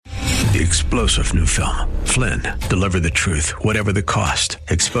The explosive new film, Flynn, deliver the truth, whatever the cost,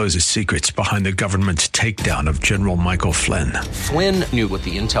 exposes secrets behind the government's takedown of General Michael Flynn. Flynn knew what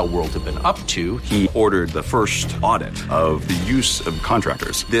the intel world had been up to. He ordered the first audit of the use of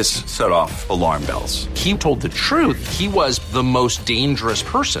contractors. This set off alarm bells. He told the truth. He was the most dangerous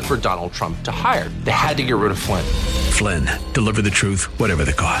person for Donald Trump to hire. They had to get rid of Flynn. Flynn, deliver the truth, whatever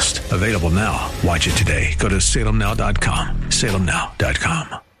the cost. Available now. Watch it today. Go to salemnow.com.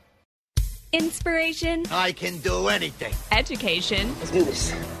 salemnow.com. Inspiration. I can do anything. Education. Let's do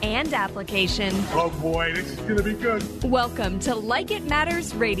this. And application. Oh boy, this is going to be good. Welcome to Like It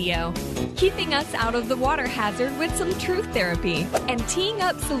Matters Radio. Keeping us out of the water hazard with some truth therapy. And teeing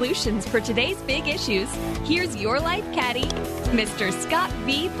up solutions for today's big issues. Here's your life caddy, Mr. Scott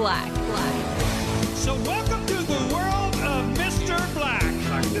V. Black. So welcome to the world of Mr. Black.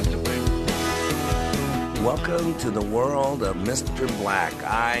 Welcome to the world of Mr. Black.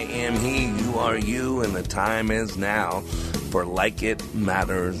 I am he, you are you, and the time is now for Like It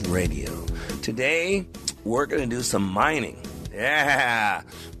Matters Radio. Today, we're going to do some mining. Yeah.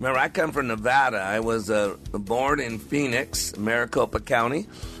 Remember, I come from Nevada. I was born in Phoenix, Maricopa County,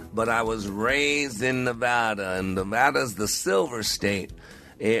 but I was raised in Nevada, and Nevada's the silver state.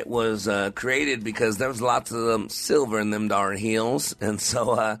 It was created because there was lots of silver in them darn hills, and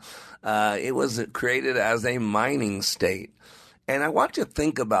so it was created as a mining state. And I want you to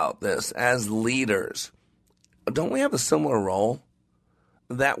think about this as leaders. Don't we have a similar role?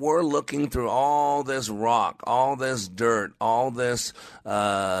 That we're looking through all this rock, all this dirt, all this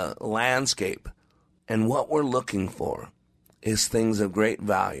landscape, and what we're looking for is things of great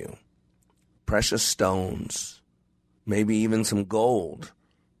value, precious stones, maybe even some gold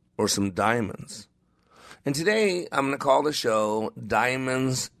or some diamonds. And today I'm going to call the show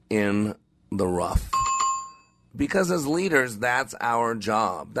Diamonds in the Rough. Because as leaders, that's our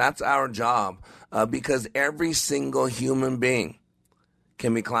job. That's our job because every single human being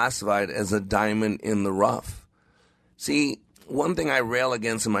can be classified as a diamond in the rough. See, one thing I rail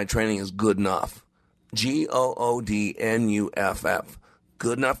against in my training is good enough. GOODNUFF.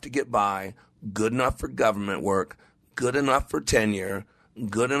 Good enough to get by, good enough for government work, good enough for tenure,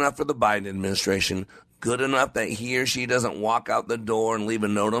 good enough for the Biden administration, good enough that he or she doesn't walk out the door and leave a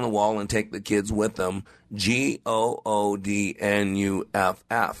note on the wall and take the kids with them. GOODNUFF.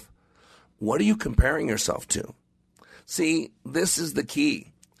 What are you comparing yourself to? See, this is the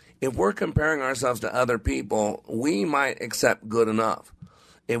key. If we're comparing ourselves to other people, we might accept good enough.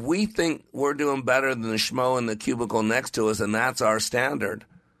 If we think we're doing better than the schmo in the cubicle next to us and that's our standard,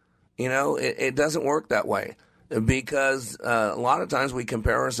 it doesn't work that way. Because a lot of times we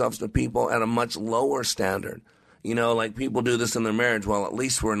compare ourselves to people at a much lower standard. Like people do this in their marriage. Well, at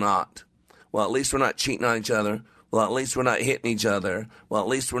least we're not. Well, at least we're not cheating on each other. Well, at least we're not hitting each other. Well, at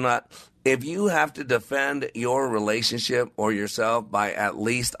least we're not. If you have to defend your relationship or yourself by at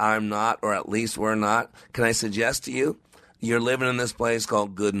least I'm not or at least we're not, can I suggest to you, you're living in this place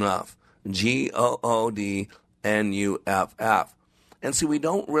called good enough. GOODNUFF. And see, we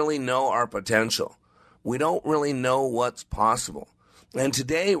don't really know our potential. We don't really know what's possible. And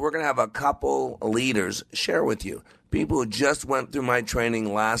today we're going to have a couple leaders share with you, people who just went through my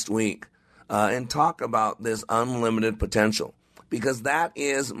training last week, and talk about this unlimited potential. Because that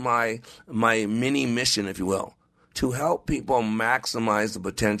is my mini mission, if you will, to help people maximize the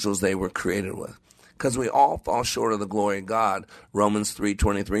potentials they were created with. Because we all fall short of the glory of God, Romans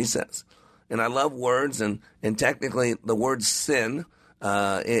 3:23 says. And I love words, and technically the word sin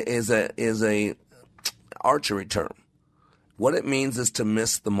is a archery term. What it means is to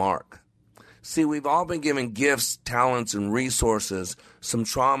miss the mark. See, we've all been given gifts, talents, and resources, some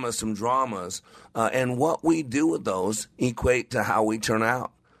traumas, some dramas, and what we do with those equate to how we turn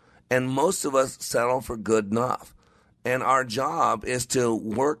out. And most of us settle for good enough. And our job is to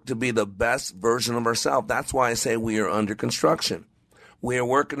work to be the best version of ourselves. That's why I say we are under construction. We are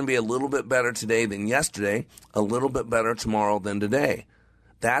working to be a little bit better today than yesterday, a little bit better tomorrow than today.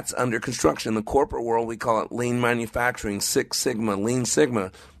 That's under construction. In the corporate world, we call it lean manufacturing, Six Sigma, Lean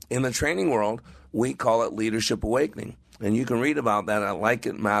Sigma. In the training world, we call it leadership awakening. And you can read about that at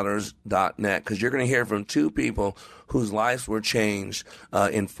likeitmatters.net because you're going to hear from two people whose lives were changed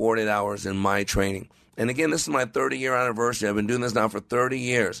in 48 hours in my training. And again, this is my 30-year anniversary. I've been doing this now for 30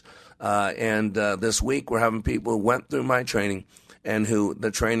 years. And this week, we're having people who went through my training and who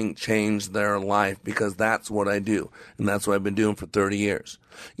the training changed their life because that's what I do. And that's what I've been doing for 30 years.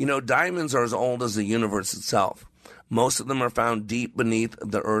 Diamonds are as old as the universe itself. Most of them are found deep beneath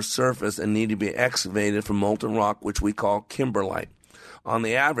the Earth's surface and need to be excavated from molten rock, which we call kimberlite. On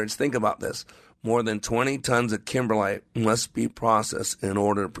the average, think about this, More than 20 tons of kimberlite must be processed in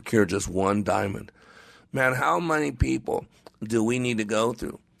order to procure just one diamond. Man, how many people do we need to go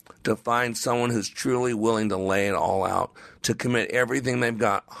through to find someone who's truly willing to lay it all out, to commit everything they've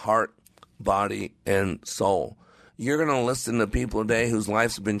got, heart, body, and soul? You're going to listen to people today whose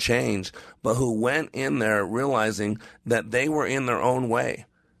lives have been changed, but who went in there realizing that they were in their own way,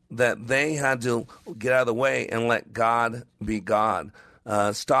 that they had to get out of the way and let God be God.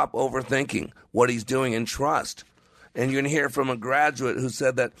 Stop overthinking what he's doing and trust. And you're going to hear from a graduate who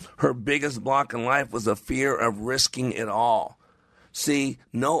said that her biggest block in life was a fear of risking it all. See,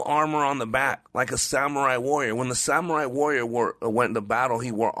 no armor on the back, like a samurai warrior. When the samurai warrior went into battle,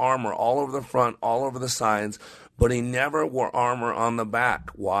 he wore armor all over the front, all over the sides, but he never wore armor on the back.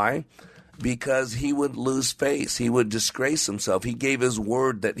 Why? Because he would lose face. He would disgrace himself. He gave his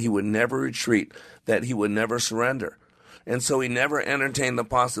word that he would never retreat, that he would never surrender. And so he never entertained the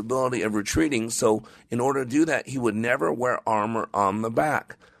possibility of retreating. So in order to do that, he would never wear armor on the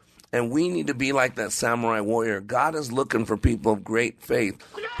back. And we need to be like that samurai warrior. God is looking for people of great faith,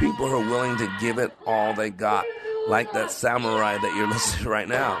 people who are willing to give it all they got, like that samurai that you're listening to right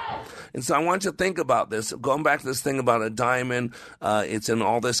now. And so I want you to think about this. Going back to this thing about a diamond, it's in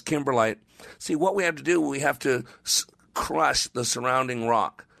all this kimberlite. See, what we have to do, we have to crush the surrounding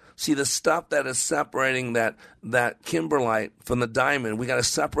rock. See, the stuff that is separating that kimberlite from the diamond, we got to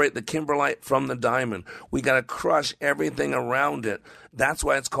separate the kimberlite from the diamond. We got to crush everything around it. That's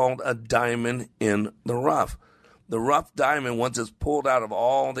why it's called a diamond in the rough. The rough diamond, once it's pulled out of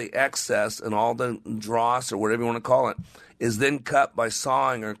all the excess and all the dross or whatever you want to call it, is then cut by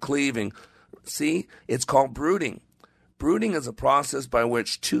sawing or cleaving. See, it's called bruting. Bruting is a process by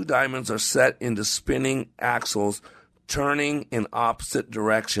which two diamonds are set into spinning axles, turning in opposite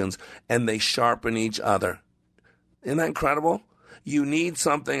directions, and they sharpen each other. Isn't that incredible? You need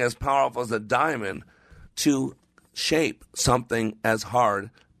something as powerful as a diamond to shape something as hard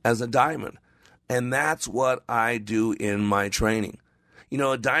as a diamond. And that's what I do in my training. You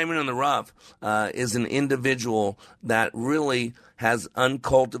know, a diamond in the rough is an individual that really has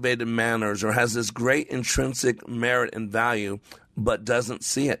uncultivated manners or has this great intrinsic merit and value, but doesn't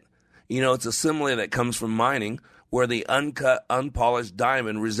see it. You know, it's a simile that comes from mining, where the uncut, unpolished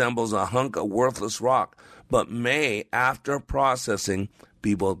diamond resembles a hunk of worthless rock, but may, after processing,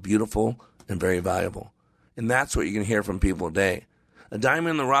 be both beautiful and very valuable. And that's what you can hear from people today. A diamond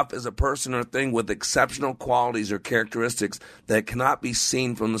in the rough is a person or thing with exceptional qualities or characteristics that cannot be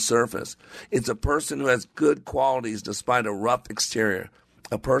seen from the surface. It's a person who has good qualities despite a rough exterior,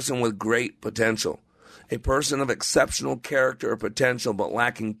 a person with great potential, a person of exceptional character or potential but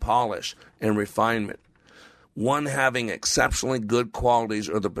lacking polish and refinement, one having exceptionally good qualities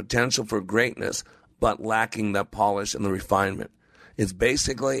or the potential for greatness but lacking the polish and the refinement. It's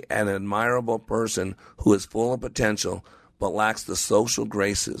basically an admirable person who is full of potential but lacks the social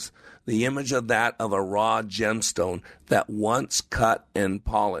graces, the image of that of a raw gemstone that once cut and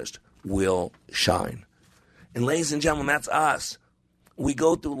polished will shine. And ladies and gentlemen, that's us. We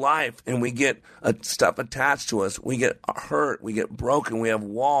go through life and we get stuff attached to us. We get hurt. We get broken. We have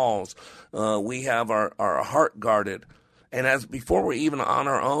walls. We have our heart guarded. And as before we're even on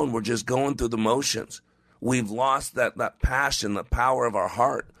our own, we're just going through the motions. We've lost that passion, the power of our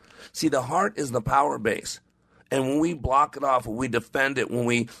heart. See, the heart is the power base. And when we block it off, when we defend it, when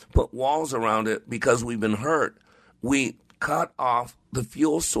we put walls around it because we've been hurt, we cut off the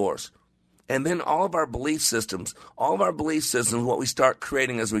fuel source. And then all of our belief systems, what we start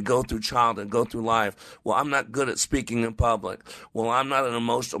creating as we go through childhood, go through life. Well, I'm not good at speaking in public. Well, I'm not an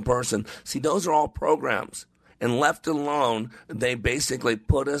emotional person. See, those are all programs. And left alone, they basically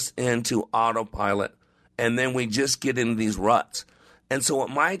put us into autopilot. And then we just get into these ruts. And so what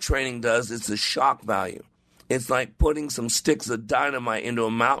my training does is the shock value. It's like putting some sticks of dynamite into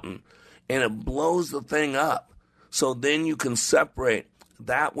a mountain, and it blows the thing up. So then you can separate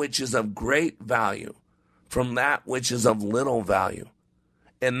that which is of great value from that which is of little value.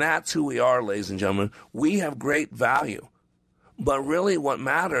 And that's who we are, ladies and gentlemen. We have great value. But really what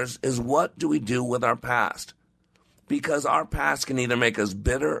matters is what do we do with our past? Because our past can either make us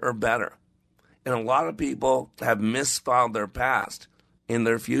bitter or better. And a lot of people have misfiled their past in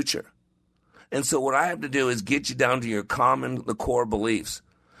their future. And so what I have to do is get you down to the core beliefs.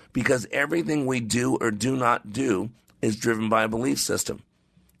 Because everything we do or do not do is driven by a belief system.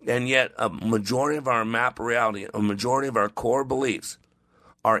 And yet a majority of our map of reality, a majority of our core beliefs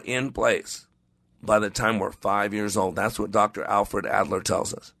are in place by the time we're 5 years old. That's what Dr. Alfred Adler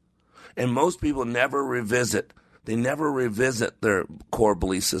tells us. And most people never revisit. They never revisit their core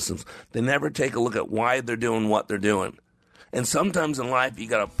belief systems. They never take a look at why they're doing what they're doing. And sometimes in life, you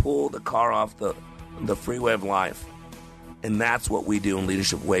got to pull the car off the freeway of life. And that's what we do in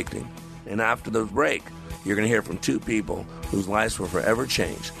Leadership Awakening. And after the break, you're going to hear from two people whose lives were forever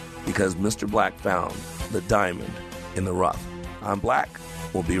changed because Mr. Black found the diamond in the rough. I'm Black.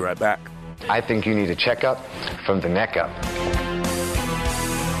 We'll be right back. I think you need a checkup from the neck up.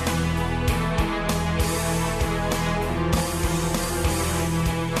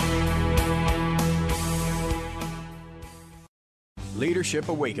 Leadership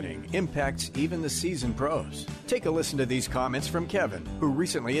Awakening impacts even the seasoned pros. Take a listen to these comments from Kevin, who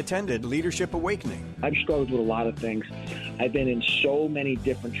recently attended Leadership Awakening. I've struggled with a lot of things. I've been in so many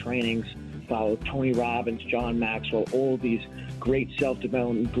different trainings, followed Tony Robbins, John Maxwell, all these great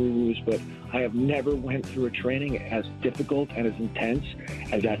self-development gurus, but I have never went through a training as difficult and as intense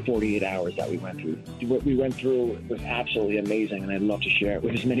as that 48 hours that we went through. What we went through was absolutely amazing, and I'd love to share it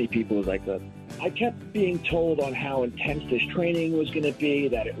with as many people as I could. I kept being told on how intense this training was going to be,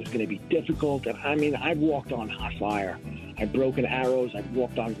 that it was going to be difficult. And I mean, I've walked on hot fire. I've broken arrows. I've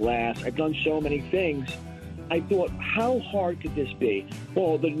walked on glass. I've done so many things. I thought, how hard could this be?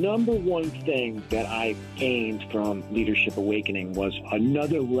 Well, the number one thing that I gained from Leadership Awakening was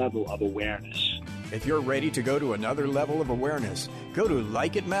another level of awareness. If you're ready to go to another level of awareness, go to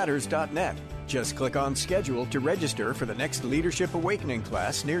likeitmatters.net. Just click on schedule to register for the next Leadership Awakening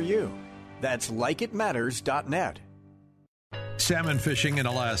class near you. That's likeitmatters.net. Salmon fishing in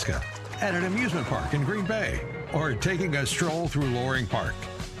Alaska, at an amusement park in Green Bay, or taking a stroll through Loring Park.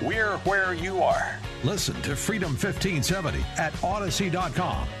 We're where you are. Listen to Freedom 1570 at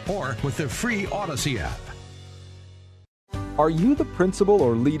Odyssey.com or with the free Odyssey app. Are you the principal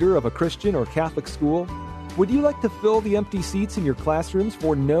or leader of a Christian or Catholic school? Would you like to fill the empty seats in your classrooms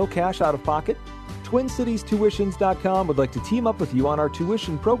for no cash out of pocket? TwinCitiesTuitions.com would like to team up with you on our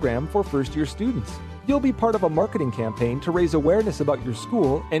tuition program for first-year students. You'll be part of a marketing campaign to raise awareness about your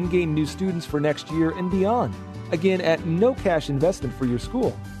school and gain new students for next year and beyond. Again, at no cash investment for your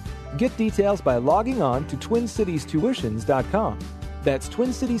school. Get details by logging on to TwinCitiesTuitions.com. That's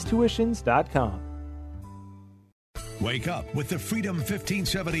TwinCitiesTuitions.com. Wake up with the Freedom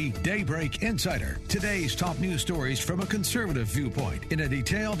 1570 Daybreak Insider. Today's top news stories from a conservative viewpoint in a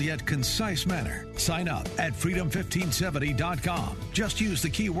detailed yet concise manner. Sign up at freedom1570.com. Just use the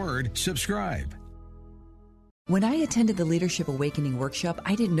keyword subscribe. When I attended the Leadership Awakening workshop,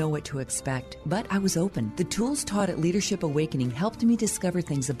 I didn't know what to expect, but I was open. The tools taught at Leadership Awakening helped me discover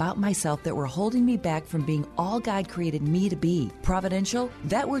things about myself that were holding me back from being all God created me to be. Providential?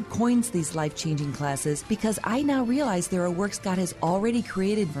 That word coins these life-changing classes because I now realize there are works God has already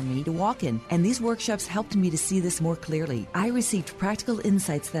created for me to walk in, and these workshops helped me to see this more clearly. I received practical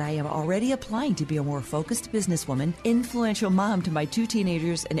insights that I am already applying to be a more focused businesswoman, influential mom to my 2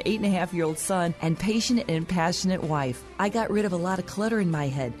 teenagers, an 8.5-year-old son, and patient and passionate wife. I got rid of a lot of clutter in my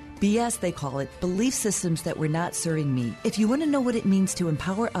head. BS, they call it, belief systems that were not serving me. If you want to know what it means to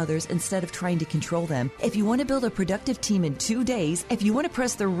empower others instead of trying to control them, if you want to build a productive team in 2 days, if you want to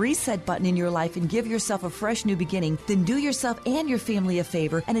press the reset button in your life and give yourself a fresh new beginning, then do yourself and your family a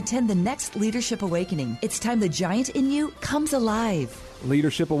favor and attend the next Leadership Awakening. It's time the giant in you comes alive.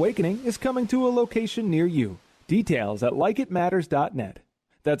 Leadership Awakening is coming to a location near you. Details at likeitmatters.net.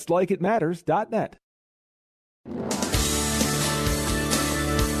 That's likeitmatters.net.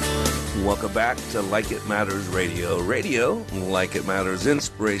 Welcome back to Like It Matters Radio. Radio, like it matters,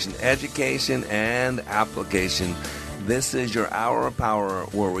 inspiration, education, and application. This is your hour of power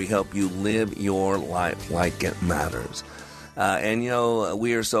where we help you live your life like it matters. And, you know,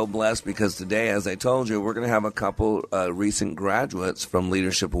 we are so blessed because today, as I told you, we're going to have a couple recent graduates from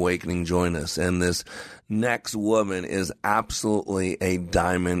Leadership Awakening join us. And this next woman is absolutely a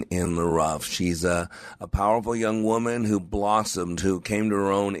diamond in the rough. She's a powerful young woman who blossomed, who came to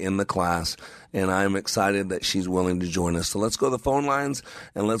her own in the class. And I'm excited that she's willing to join us. So let's go to the phone lines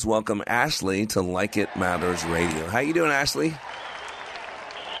and let's welcome Ashley to Like It Matters Radio. How you doing, Ashley?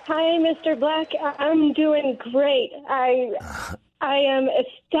 Hi, Mr. Black. I'm doing great. I am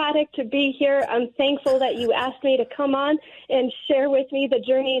ecstatic to be here. I'm thankful that you asked me to come on and share with me the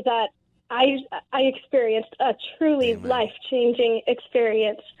journey that I experienced, a truly life-changing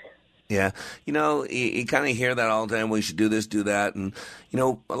experience. Yeah. You know, you kind of hear that all the time. We should do this, do that. And, you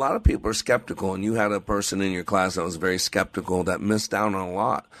know, a lot of people are skeptical. And you had a person in your class that was very skeptical that missed out on a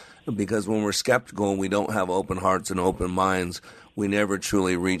lot. Because when we're skeptical and we don't have open hearts and open minds, we never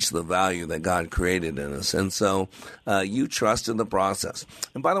truly reach the value that God created in us. And so you trusted the process.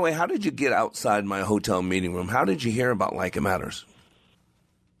 And by the way, how did you get outside my hotel meeting room? How did you hear about Like It Matters?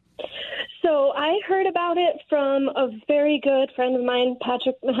 So I heard about it from a very good friend of mine,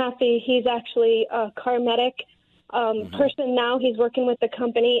 Patrick Mahaffey. He's actually a car medic person now. He's working with the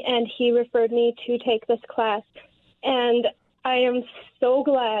company, and he referred me to take this class. And I am so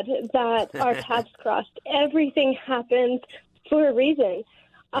glad that our paths crossed. Everything happens for a reason.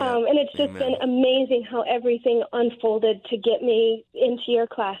 And it's just been amazing how everything unfolded to get me into your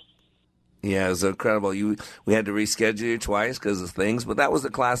class. Yeah, it was incredible. We had to reschedule you twice because of things, but that was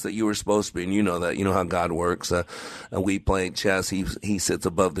the class that you were supposed to be, and you know that. You know how God works. We play chess. He sits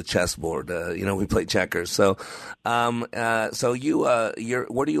above the chessboard. We play checkers. So, you're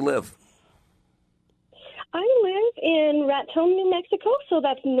where do you live? I live in Raton, New Mexico, so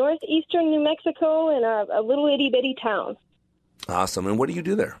that's northeastern New Mexico in a little itty-bitty town. Awesome. And what do you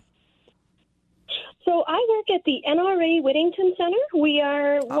do there? So I work at the NRA Whittington Center. We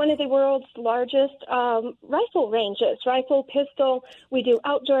are one of the world's largest rifle ranges, rifle, pistol. We do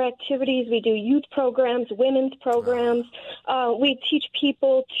outdoor activities. We do youth programs, women's programs. We teach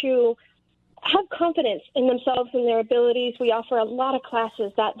people to have confidence in themselves and their abilities. We offer a lot of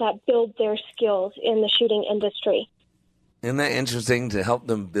classes that build their skills in the shooting industry. Isn't that interesting, to help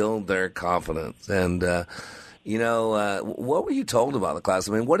them build their confidence? And what were you told about the class?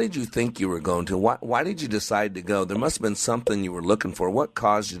 I mean, what did you think you were going to? Why did you decide to go? There must have been something you were looking for. What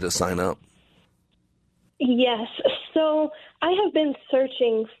caused you to sign up? Yes. So I have been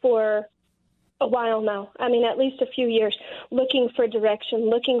searching for a while now. I mean, at least a few years, looking for direction,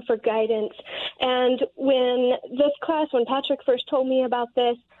 looking for guidance. And when Patrick first told me about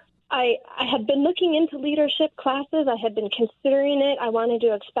this, I had been looking into leadership classes. I had been considering it. I wanted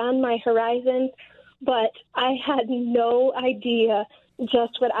to expand my horizons. But I had no idea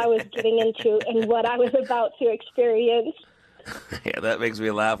just what I was getting into and what I was about to experience. Yeah, that makes me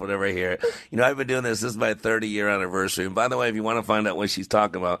laugh whenever I hear it. I've been doing this. This is my 30-year anniversary. And by the way, if you want to find out what she's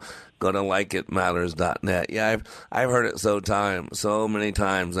talking about, go to likeitmatters.net. Yeah, I've heard it so many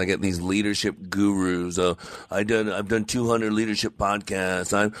times. I get these leadership gurus. I've done 200 leadership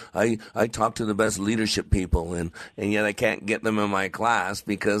podcasts. I talk to the best leadership people, and yet I can't get them in my class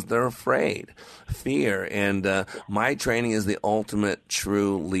because they're afraid. Fear. And my training is the ultimate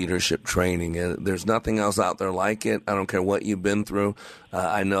true leadership training. There's nothing else out there like it. I don't care what you've been through.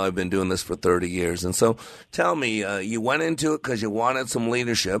 I know I've been doing this for 30 years. And so tell me, you went into it because you wanted some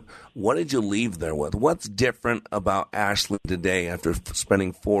leadership. What did you leave there with? What's different about Ashley today after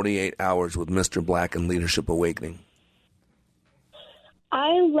spending 48 hours with Mr. Black and Leadership Awakening?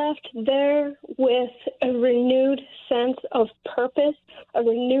 I left there with a renewed sense of purpose, a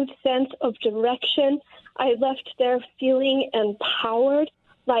renewed sense of direction. I left there feeling empowered,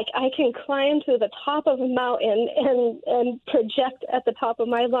 like I can climb to the top of a mountain and project at the top of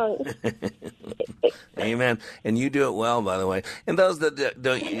my lungs. Amen. And you do it well, by the way. And those that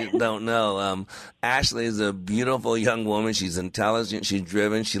don't know, Ashley is a beautiful young woman. She's intelligent. She's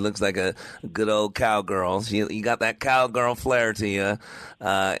driven. She looks like a good old cowgirl. You got that cowgirl flair to you.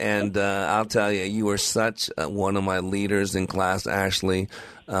 And I'll tell you, you were such one of my leaders in class, Ashley.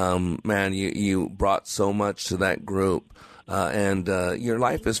 Man, you brought so much to that group. And your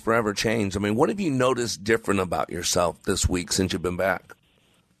life is forever changed. I mean, what have you noticed different about yourself this week since you've been back?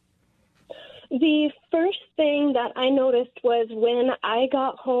 The first thing that I noticed was when I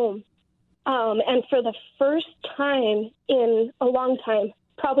got home, and for the first time in a long time,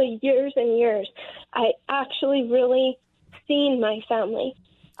 probably years and years, I actually really seen my family.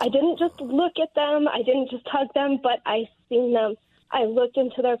 I didn't just look at them, I didn't just hug them, but I seen them. I looked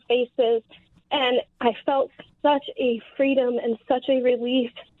into their faces, and I felt such a freedom and such a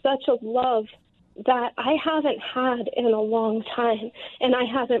relief, such a love that I haven't had in a long time, and I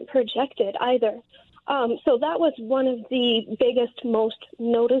haven't projected either. So that was one of the biggest, most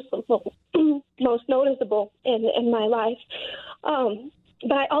noticeable in my life.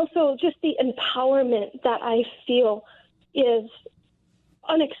 But also just the empowerment that I feel is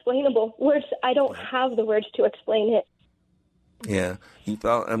unexplainable. I don't have the words to explain it. Yeah, you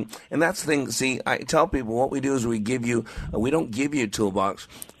felt, and that's the thing. See, I tell people what we do is we don't give you a toolbox.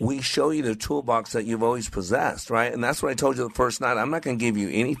 We show you the toolbox that you've always possessed, right? And that's what I told you the first night. I'm not going to give you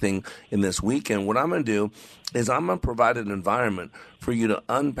anything in this weekend. What I'm going to do is I'm going to provide an environment for you to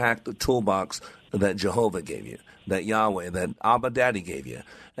unpack the toolbox that Jehovah gave you, that Yahweh, that Abba Daddy gave you.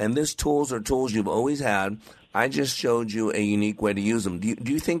 And these tools are tools you've always had. I just showed you a unique way to use them.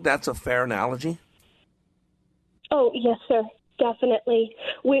 Do you think that's a fair analogy? Oh, yes, sir. Definitely.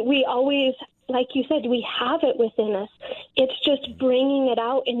 We always, like you said, we have it within us. It's just bringing it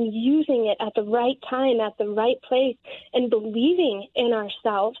out and using it at the right time, at the right place, and believing in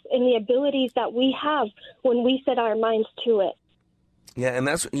ourselves and the abilities that we have when we set our minds to it. Yeah, and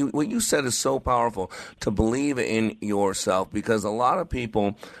that's what you said is so powerful, to believe in yourself, because a lot of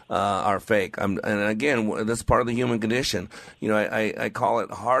people are fake. And again, that's part of the human condition. You know, I call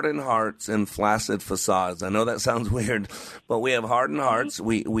it hardened hearts and flaccid facades. I know that sounds weird, but we have hardened hearts.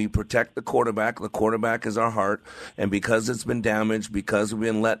 We protect the quarterback. The quarterback is our heart. And because it's been damaged, because we've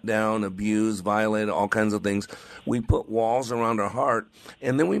been let down, abused, violated, all kinds of things, we put walls around our heart,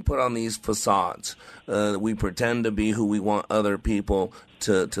 and then we put on these facades. We pretend to be who we want other people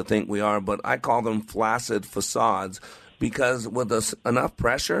to think we are, but I call them flaccid facades, because with enough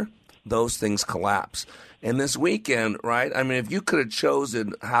pressure, those things collapse. And this weekend, right, I mean, if you could have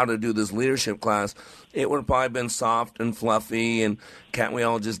chosen how to do this leadership class, it would have probably been soft and fluffy and can't we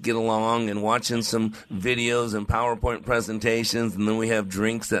all just get along and watching some videos and PowerPoint presentations, and then we have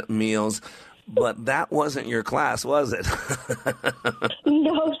drinks at meals. But that wasn't your class, was it?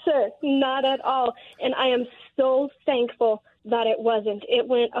 No, sir, not at all. And I am so thankful that it wasn't. It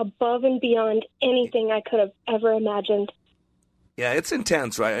went above and beyond anything I could have ever imagined. Yeah, it's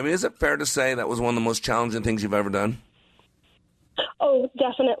intense, right? I mean, is it fair to say that was one of the most challenging things you've ever done? Oh,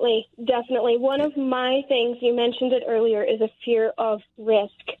 definitely, definitely. One of my things, you mentioned it earlier, is a fear of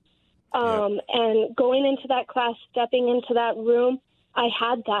risk. And going into that class, stepping into that room, I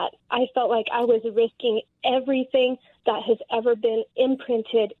had that. I felt like I was risking everything that has ever been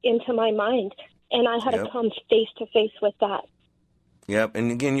imprinted into my mind, and I had to come face to face with that. Yep,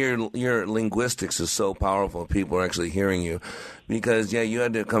 and again, your linguistics is so powerful. People are actually hearing you, because you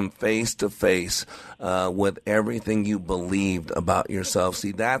had to come face to face with everything you believed about yourself.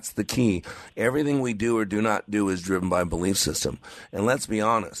 See, that's the key. Everything we do or do not do is driven by belief system. And let's be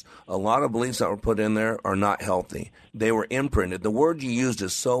honest, a lot of beliefs that were put in there are not healthy. They were imprinted. The word you used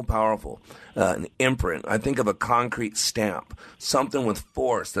is so powerful. An imprint. I think of a concrete stamp, something with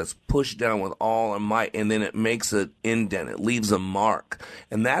force that's pushed down with all might, and then it makes an indent. It leaves a mark.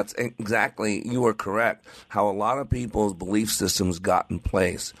 And that's exactly, you are correct, how a lot of people's belief systems got in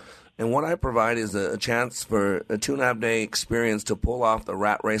place. And what I provide is a chance for a 2.5-day experience to pull off the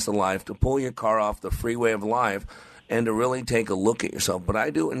rat race of life, to pull your car off the freeway of life, and to really take a look at yourself. But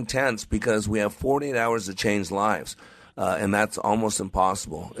I do it intense because we have 48 hours to change lives. And that's almost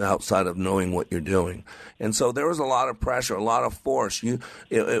impossible outside of knowing what you're doing. And so there was a lot of pressure, a lot of force.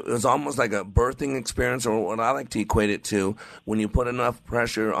 It was almost like a birthing experience, or what I like to equate it to. When you put enough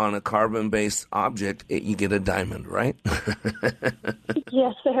pressure on a carbon-based object, you get a diamond, right?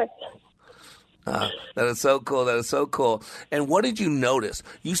 Yes, sir. That is so cool. That is so cool. And what did you notice?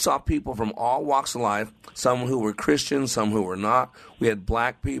 You saw people from all walks of life, some who were Christians, some who were not. We had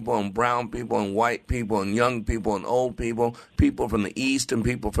black people and brown people and white people and young people and old people, people from the East and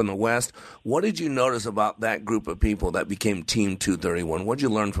people from the West. What did you notice about that group of people that became Team 231? What did you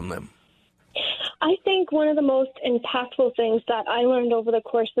learn from them? I think one of the most impactful things that I learned over the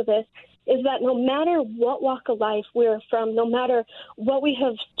course of this is that no matter what walk of life we're from, no matter what we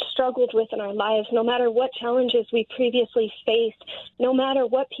have struggled with in our lives, no matter what challenges we previously faced, no matter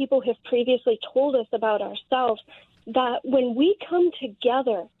what people have previously told us about ourselves, that when we come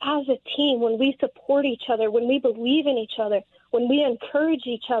together as a team, when we support each other, when we believe in each other, when we encourage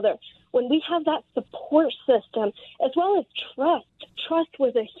each other, when we have that support system, as well as trust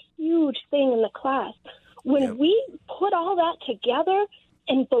was a huge thing in the class. When we put all that together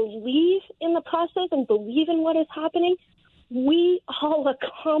and believe in the process and believe in what is happening, we all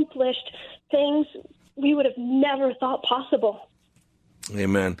accomplished things we would have never thought possible.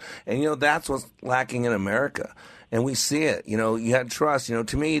 Amen. And, that's what's lacking in America. And we see it. You had trust.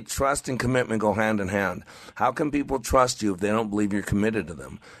 To me, trust and commitment go hand in hand. How can people trust you if they don't believe you're committed to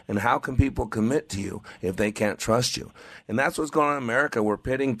them? And how can people commit to you if they can't trust you? And that's what's going on in America. We're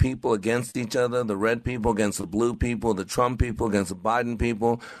pitting people against each other, the red people against the blue people, the Trump people against the Biden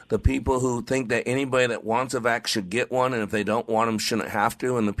people, the people who think that anybody that wants a vax should get one, and if they don't want them, shouldn't have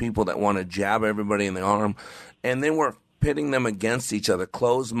to, and the people that want to jab everybody in the arm. And then we're pitting them against each other,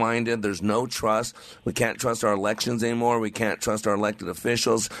 closed-minded. There's no trust. We can't trust our elections anymore. We can't trust our elected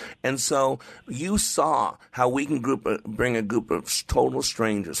officials. And so you saw how we can bring a group of total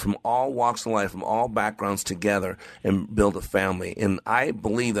strangers from all walks of life, from all backgrounds together and build a family. And I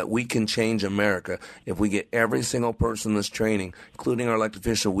believe that we can change America if we get every single person in this training, including our elected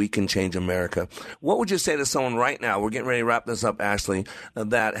official. We can change America. What would you say to someone right now, we're getting ready to wrap this up, Ashley,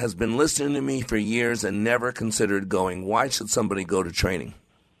 that has been listening to me for years and never considered going? Why should somebody go to training?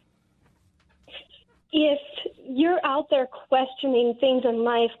 If you're out there questioning things in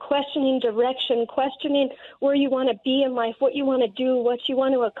life, questioning direction, questioning where you want to be in life, what you want to do, what you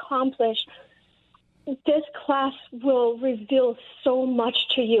want to accomplish, this class will reveal so much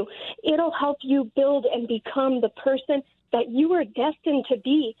to you. It'll help you build and become the person that you are destined to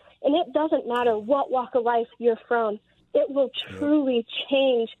be. And it doesn't matter what walk of life you're from. It will truly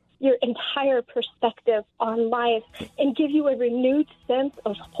change your entire perspective on life and give you a renewed sense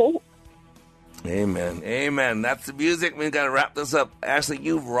of hope. Amen. Amen. That's the music. We've got to wrap this up. Ashley,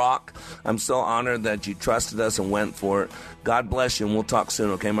 you rock. I'm so honored that you trusted us and went for it. God bless you, and we'll talk soon,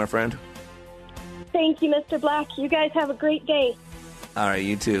 okay, my friend? Thank you, Mr. Black. You guys have a great day. All right,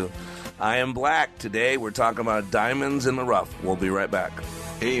 you too. I am Black. Today we're talking about diamonds in the rough. We'll be right back.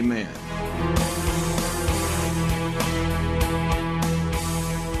 Amen.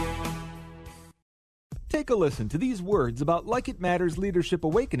 Take a listen to these words about Like It Matters Leadership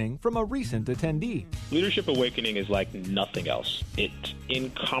Awakening from a recent attendee. Leadership Awakening is like nothing else. It's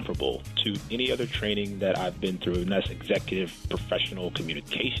incomparable to any other training that I've been through, and that's executive, professional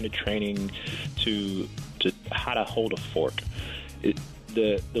communication training, to how to hold a fort.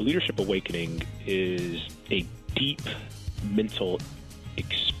 The Leadership Awakening is a deep mental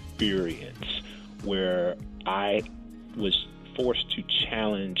experience where I was forced to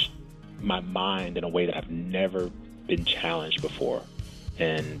challenge my mind in a way that I've never been challenged before,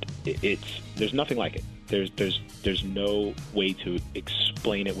 and there's nothing like it. There's no way to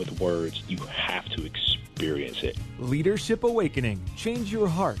explain it with words. You have to experience it. Leadership Awakening. Change your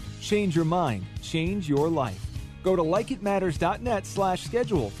heart, change your mind, change your life. Go to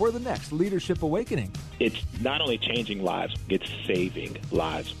likeitmatters.net/schedule for the next Leadership Awakening. It's not only changing lives, it's saving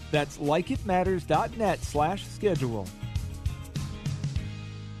lives. That's likeitmatters.net/schedule.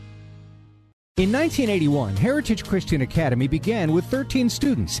 In 1981, Heritage Christian Academy began with 13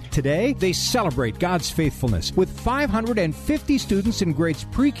 students. Today, they celebrate God's faithfulness with 550 students in grades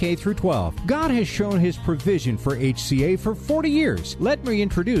pre-K through 12. God has shown His provision for HCA for 40 years. Let me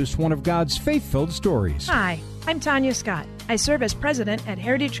introduce one of God's faith-filled stories. Hi, I'm Tanya Scott. I serve as president at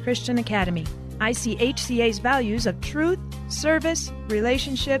Heritage Christian Academy. I see HCA's values of truth, service,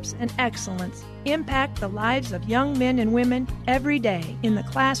 relationships, and excellence impact the lives of young men and women every day in the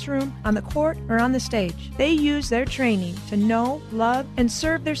classroom, on the court, or on the stage. They use their training to know, love, and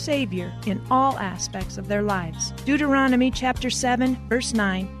serve their Savior in all aspects of their lives. Deuteronomy chapter 7, verse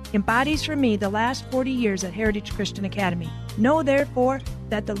 9 embodies for me the last 40 years at Heritage Christian Academy. Know therefore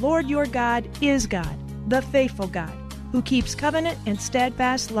that the Lord your God is God, the faithful God, who keeps covenant and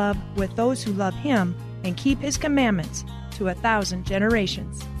steadfast love with those who love Him and keep His commandments to 1,000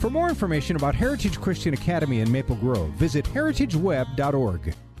 generations. For more information about Heritage Christian Academy in Maple Grove, visit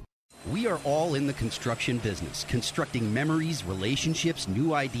heritageweb.org. We are all in the construction business, constructing memories, relationships,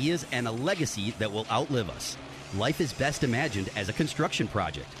 new ideas, and a legacy that will outlive us. Life is best imagined as a construction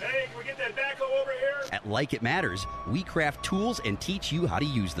project. Hey, can we get that backhoe over here? At Like It Matters, we craft tools and teach you how to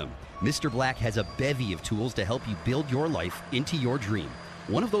use them. Mr. Black has a bevy of tools to help you build your life into your dream.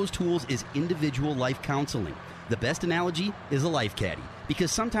 One of those tools is individual life counseling. The best analogy is a life caddy,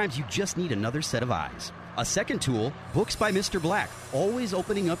 because sometimes you just need another set of eyes. A second tool, Books by Mr. Black, always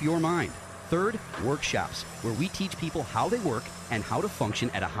opening up your mind. Third, workshops, where we teach people how they work and how to function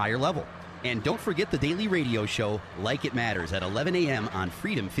at a higher level. And don't forget the daily radio show, Like It Matters, at 11 a.m. on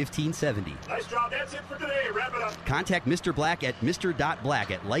Freedom 1570. Nice job. That's it for today. Wrap it up. Contact Mr. Black at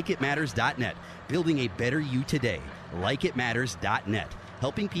mr.black@likeitmatters.net. Building a better you today. Likeitmatters.net.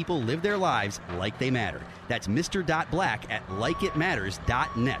 Helping people live their lives like they matter. That's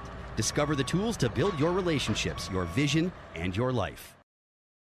mr.black@likeitmatters.net. Discover the tools to build your relationships, your vision, and your life.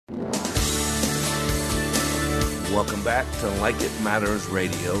 Welcome back to Like It Matters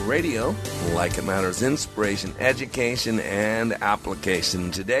Radio. Radio, like it matters, inspiration, education, and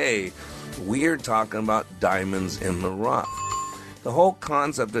application. Today, we're talking about diamonds in the rough. The whole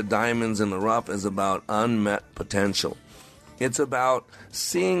concept of diamonds in the rough is about unmet potential. It's about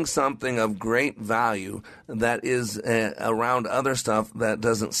seeing something of great value that is around other stuff that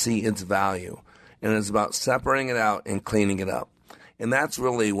doesn't see its value. And it's about separating it out and cleaning it up. And that's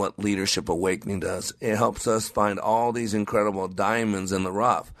really what Leadership Awakening does. It helps us find all these incredible diamonds in the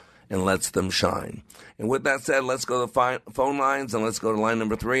rough and lets them shine. And with that said, let's go to the phone lines, and let's go to line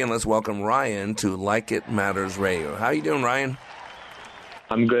number 3, and let's welcome Ryan to Like It Matters Radio. How you doing, Ryan?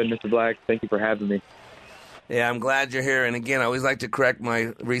 I'm good, Mr. Black. Thank you for having me. Yeah, I'm glad you're here. And again, I always like to correct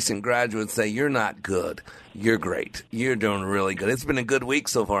my recent graduates, say, you're not good. You're great. You're doing really good. It's been a good week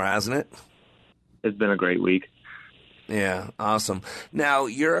so far, hasn't it? It's been a great week. Yeah, awesome. Now,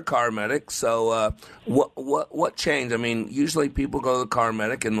 you're a car medic, so what changed? I mean, usually people go to the car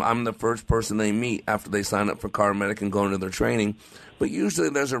medic, and I'm the first person they meet after they sign up for car medic and go into their training. But usually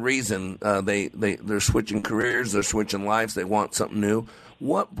there's a reason. They're switching careers, they're switching lives, they want something new.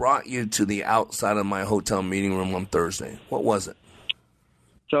 What brought you to the outside of my hotel meeting room on Thursday? What was it?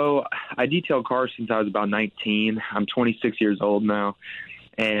 So I detailed cars since I was about 19. I'm 26 years old now.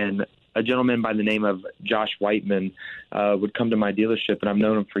 And a gentleman by the name of Josh Whiteman would come to my dealership, and I've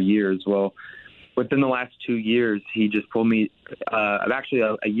known him for years. Well, within the last 2 years, he just pulled me actually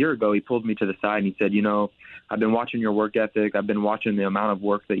a year ago, he pulled me to the side and he said, I've been watching your work ethic. I've been watching the amount of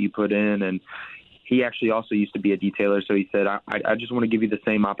work that you put in. And he actually also used to be a detailer. So he said, I just want to give you the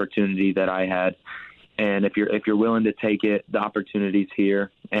same opportunity that I had. And if you're willing to take it, the opportunity's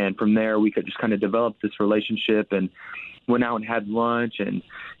here. And from there, we could just kind of develop this relationship, and went out and had lunch and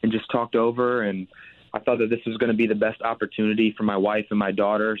just talked over. And I thought that this was going to be the best opportunity for my wife and my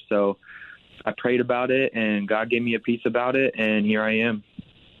daughter. So I prayed about it, and God gave me a peace about it, and here I am.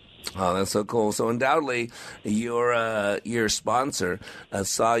 Oh, that's so cool. So undoubtedly, your sponsor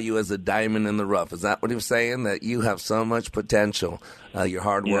saw you as a diamond in the rough. Is that what he was saying? That you have so much potential, your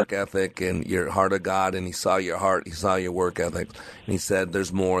hard work ethic and your heart of God, and he saw your heart, he saw your work ethic, and he said,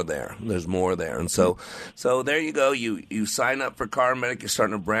 there's more there. There's more there. And so there you go. You sign up for Car Medic. You're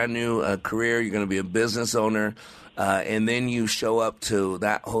starting a brand new career. You're going to be a business owner. And then you show up to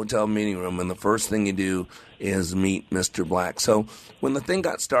that hotel meeting room, and the first thing you do is meet Mr. Black. So when the thing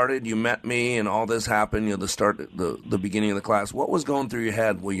got started, you met me, and all this happened, the beginning of the class. What was going through your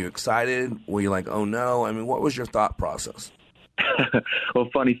head? Were you excited? Were you like, oh, no? I mean, what was your thought process? Well,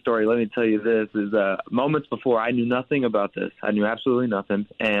 funny story. Let me tell you this. Is moments before, I knew nothing about this. I knew absolutely nothing.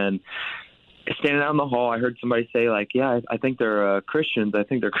 And standing out in the hall, I heard somebody say, like, yeah, I think they're Christians. I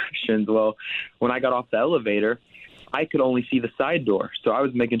think they're Christians. Well, when I got off the elevator, I could only see the side door. So I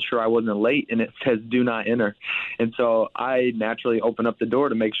was making sure I wasn't late, and it says do not enter. And so I naturally opened up the door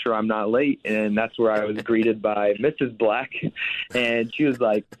to make sure I'm not late. And that's where I was greeted by Mrs. Black. And she was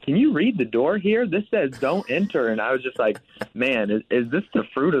like, can you read the door here? This says don't enter. And I was just like, man, is this the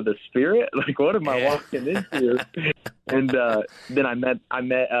fruit of the Spirit? Like, what am I walking into? And then I met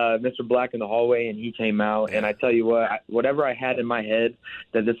Mr. Black in the hallway, and he came out. And I tell you what, whatever I had in my head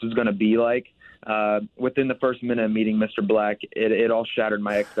that this was going to be like, within the first minute of meeting Mr. Black, it all shattered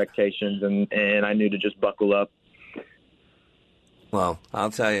my expectations, and I knew to just buckle up. Well, I'll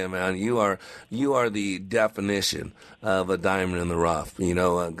tell you, man, you are the definition of a diamond in the rough.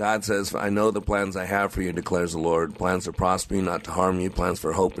 God says, I know the plans I have for you, declares the Lord. Plans to prosper you, not to harm you. Plans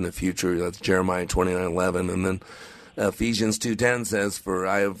for hope in the future. That's Jeremiah 29:11. And then Ephesians 2:10 says, for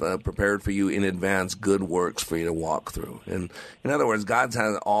I have prepared for you in advance good works for you to walk through. And in other words, God's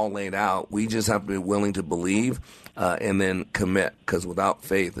had it all laid out. We just have to be willing to believe and then commit, because without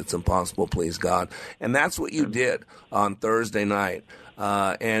faith, it's impossible to please God. And that's what you did on Thursday night.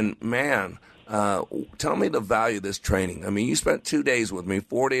 And man, tell me the value of this training. I mean, you spent 2 days with me,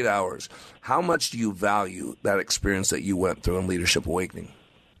 48 hours. How much do you value that experience that you went through in Leadership Awakening?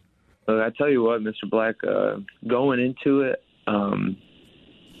 I tell you what, Mr. Black, going into it, I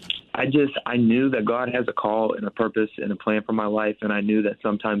knew that God has a call and a purpose and a plan for my life, and I knew that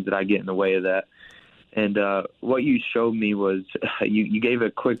sometimes that I get in the way of that. And what you showed me was you gave me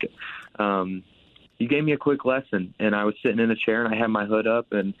a quick lesson, and I was sitting in a chair and I had my hood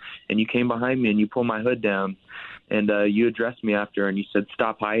up, and you came behind me and you pulled my hood down, and you addressed me after, and you said,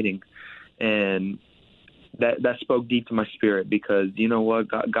 stop hiding. And that spoke deep to my spirit, because you know what,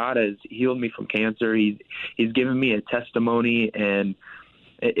 God has healed me from cancer. He's given me a testimony, and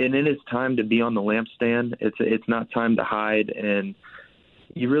it is time to be on the lampstand. It's not time to hide. And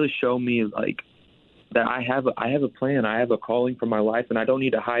you really show me like that I have a plan. I have a calling for my life, and I don't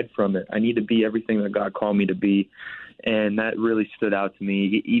need to hide from it. I need to be everything that God called me to be. And that really stood out to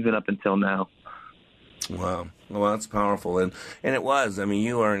me, even up until now. Wow. Well, that's powerful. And it was. I mean,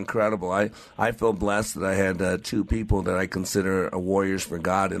 you are incredible. I feel blessed that I had two people that I consider warriors for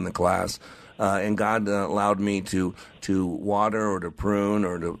God in the class. And God allowed me to water or to prune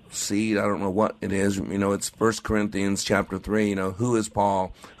or to seed. I don't know what it is. It's 1 Corinthians chapter 3. Who is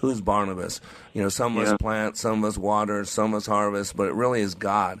Paul? Who is Barnabas? Some of us plant, some of us water, some of us harvest, but it really is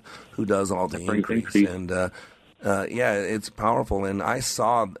God who does all the increase. And it's powerful. And I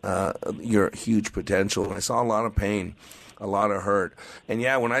saw your huge potential. And I saw a lot of pain, a lot of hurt. And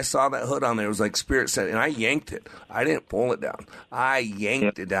when I saw that hood on there, it was like Spirit said, and I yanked it. I didn't pull it down. I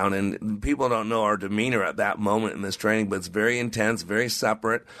yanked it down. And people don't know our demeanor at that moment in this training, but it's very intense, very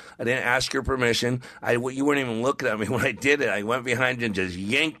separate. I didn't ask your permission. You weren't even looking at me when I did it. I went behind you and just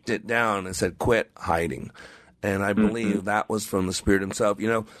yanked it down and said, quit hiding. And I believe that was from the Spirit himself.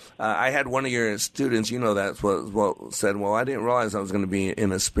 I had one of your students, that's what said, well, I didn't realize I was going to be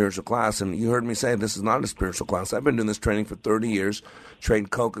in a spiritual class. And you heard me say, this is not a spiritual class. I've been doing this training for 30 years,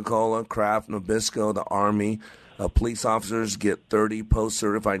 trained Coca-Cola, Kraft, Nabisco, the Army, Police officers get 30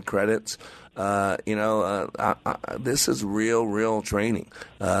 post-certified credits. This is real training.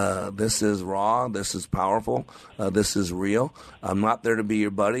 This is raw. This is powerful. This is real. I'm not there to be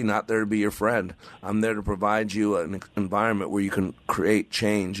your buddy, not there to be your friend. I'm there to provide you an environment where you can create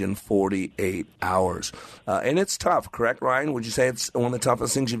change in 48 hours. And it's tough, correct, Ryan? Would you say it's one of the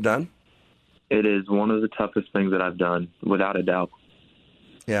toughest things you've done? It is one of the toughest things that I've done, without a doubt.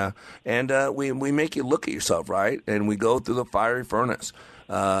 Yeah, and we make you look at yourself, right? And we go through the fiery furnace.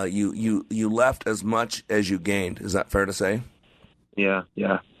 You left as much as you gained. Is that fair to say? Yeah,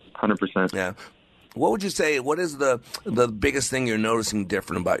 100%. Yeah. What would you say? What is the biggest thing you're noticing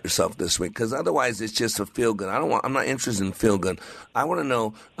different about yourself this week? Because otherwise, it's just a feel good. I'm not interested in feel good. I want to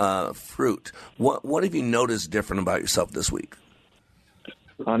know fruit. What have you noticed different about yourself this week?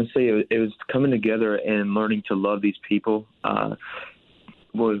 Honestly, it was coming together and learning to love these people.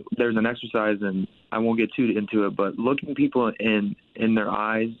 Well, there's an exercise, and I won't get too into it, but looking people in their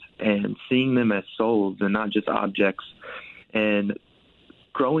eyes and seeing them as souls and not just objects, and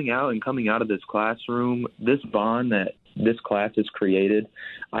growing out and coming out of this classroom, this bond that this class has created,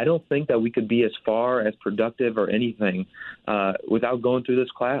 I don't think that we could be as far as productive or anything without going through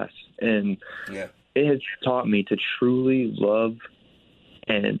this class. And it has taught me to truly love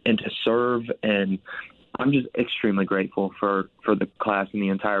and to serve, and I'm just extremely grateful for the class and the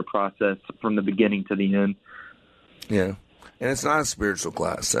entire process from the beginning to the end. Yeah. And it's not a spiritual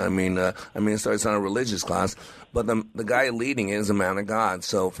class. It's not a religious class, but the guy leading it is a man of God.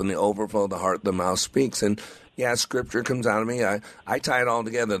 So from the overflow of the heart, the mouth speaks. And yeah, Scripture comes out of me. I tie it all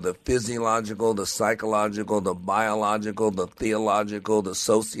together, the physiological, the psychological, the biological, the theological, the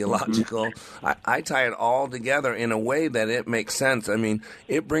sociological. I tie it all together in a way that it makes sense. I mean,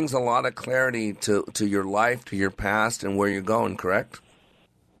 it brings a lot of clarity to your life, to your past, and where you're going, correct?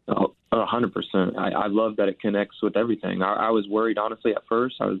 100%. I love that it connects with everything. I was worried, honestly, at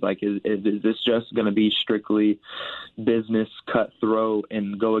first. I was like, is this just going to be strictly business, cutthroat,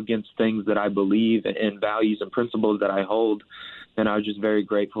 and go against things that I believe and values and principles that I hold? And I was just very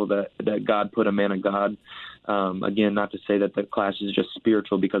grateful that God put a man of God. Again, not to say that the class is just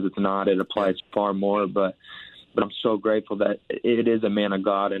spiritual, because it's not. It applies far more, but I'm so grateful that it is a man of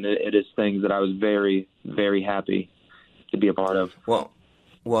God, and it is things that I was very, very happy to be a part of.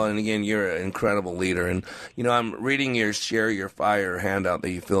 Well, and again, you're an incredible leader. And, I'm reading your Share Your Fire handout that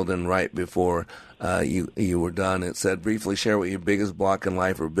you filled in right before you were done. It said, briefly share what your biggest block in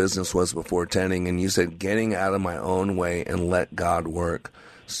life or business was before attending. And you said, getting out of my own way and let God work.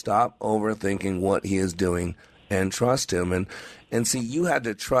 Stop overthinking what he is doing and trust him. And see, you had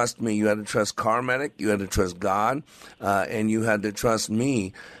to trust me. You had to trust CarMedic. You had to trust God. And you had to trust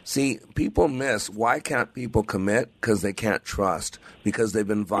me. See, people miss. Why can't people commit? Because they can't trust. Because they've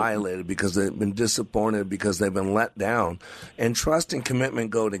been violated. Because they've been disappointed. Because they've been let down. And trust and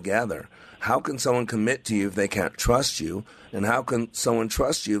commitment go together. How can someone commit to you if they can't trust you? And how can someone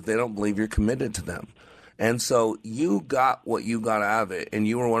trust you if they don't believe you're committed to them? And so you got what you got out of it. And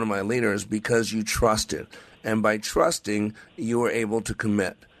you were one of my leaders because you trusted. And by trusting, you were able to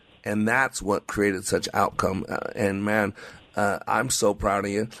commit. And that's what created such outcome. And man, I'm so proud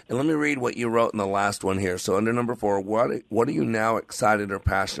of you. And let me read what you wrote in the last one here. So under number 4, what are you now excited or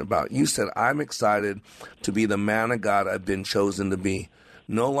passionate about? You said, I'm excited to be the man of God I've been chosen to be.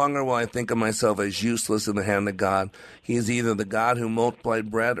 No longer will I think of myself as useless in the hand of God. He is either the God who multiplied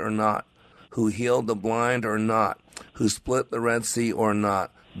bread or not, who healed the blind or not, who split the Red Sea or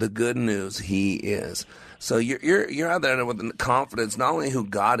not. The good news, he is. So you're out there with confidence, not only who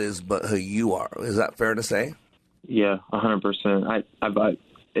God is, but who you are. Is that fair to say? Yeah, 100%. I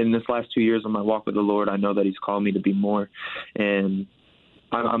in this last 2 years of my walk with the Lord, I know that he's called me to be more. And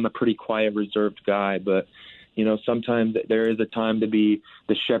I'm a pretty quiet, reserved guy, but sometimes there is a time to be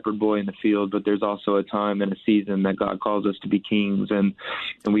the shepherd boy in the field, but there's also a time and a season that God calls us to be kings, and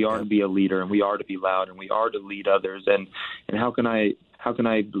we are to be a leader, and we are to be loud, and we are to lead others. And how can I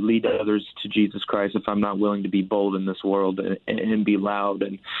lead others to Jesus Christ if I'm not willing to be bold in this world and be loud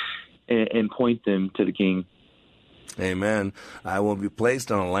and point them to the King? Amen. I will be placed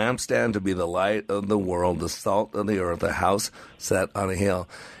on a lampstand to be the light of the world, the salt of the earth, a house set on a hill.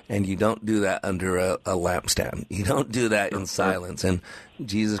 And you don't do that under a lampstand. You don't do that in silence. And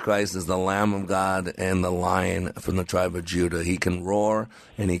Jesus Christ is the Lamb of God and the Lion from the tribe of Judah. He can roar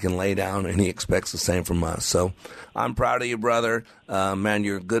and he can lay down, and he expects the same from us. So I'm proud of you, brother. Man,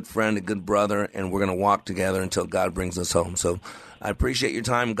 you're a good friend, a good brother, and we're going to walk together until God brings us home. So I appreciate your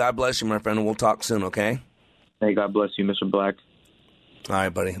time. God bless you, my friend, and we'll talk soon, okay? Hey, God bless you, Mr. Black. All right,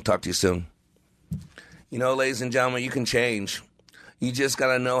 buddy. I'll talk to you soon. Ladies and gentlemen, you can change. You just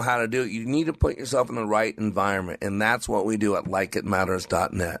got to know how to do it. You need to put yourself in the right environment, and that's what we do at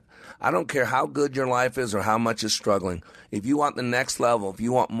likeitmatters.net. I don't care how good your life is or how much is struggling. If you want the next level, if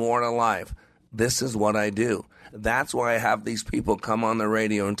you want more in life, this is what I do. That's why I have these people come on the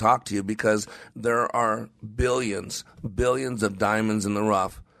radio and talk to you, because there are billions of diamonds in the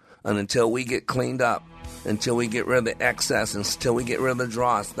rough. And until we get cleaned up, until we get rid of the excess, and until we get rid of the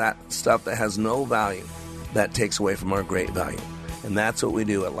dross, that stuff that has no value, that takes away from our great value. And that's what we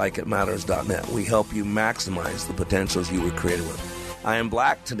do at likeitmatters.net. We help you maximize the potentials you were created with. I am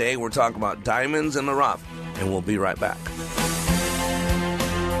Black. Today we're talking about diamonds in the rough, and we'll be right back.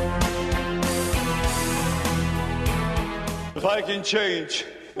 If I can change,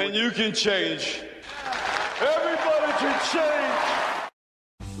 and you can change, everybody can change.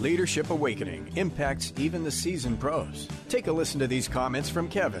 Leadership Awakening impacts even the seasoned pros. Take a listen to these comments from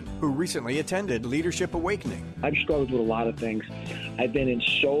Kevin, who recently attended Leadership Awakening. I've struggled with a lot of things. I've been in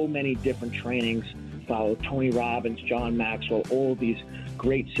so many different trainings, followed Tony Robbins, John Maxwell, all these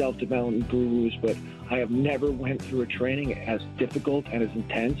great self-development gurus, but I have never went through a training as difficult and as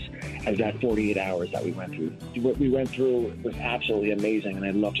intense as that 48 hours that we went through. What we went through was absolutely amazing, and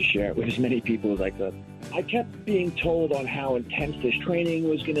I'd love to share it with as many people as I could. I kept being told on how intense this training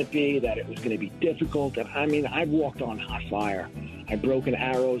was going to be, that it was going to be difficult. And I mean, I've walked on hot fire. I've broken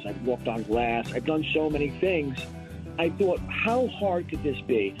arrows. I've walked on glass. I've done so many things. I thought, how hard could this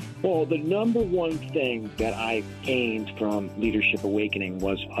be? Well, the number one thing that I gained from Leadership Awakening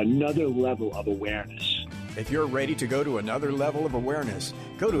was another level of awareness. If you're ready to go to another level of awareness,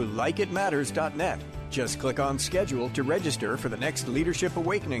 go to likeitmatters.net. Just click on schedule to register for the next Leadership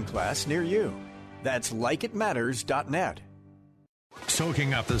Awakening class near you. That's likeitmatters.net.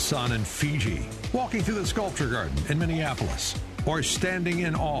 Soaking up the sun in Fiji, walking through the Sculpture Garden in Minneapolis, or standing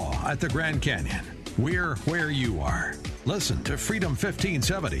in awe at the Grand Canyon. We're where you are. Listen to Freedom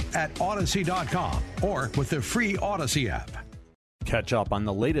 1570 at Odyssey.com or with the free Odyssey app. Catch up on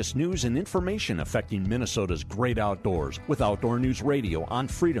the latest news and information affecting Minnesota's great outdoors with Outdoor News Radio on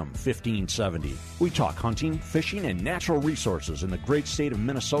Freedom 1570. We talk hunting, fishing, and natural resources in the great state of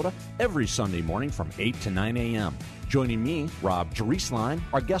Minnesota every Sunday morning from 8 to 9 a.m. Joining me, Rob Drieslein,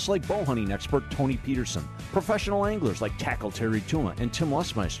 our guests like bow hunting expert Tony Peterson, professional anglers like Tackle Terry Tuma and Tim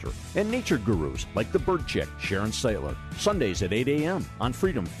Lesmeister, and nature gurus like the Bird Chick, Sharon Saitler. Sundays at 8 a.m. on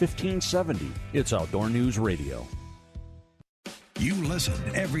Freedom 1570. It's Outdoor News Radio. You listen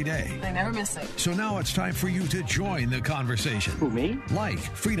every day. I never miss it. So now it's time for you to join the conversation. Who, me? Like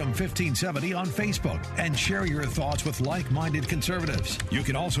Freedom 1570 on Facebook and share your thoughts with like-minded conservatives. You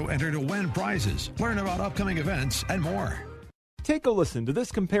can also enter to win prizes, learn about upcoming events, and more. Take a listen to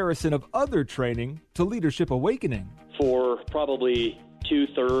this comparison of other training to Leadership Awakening. For probably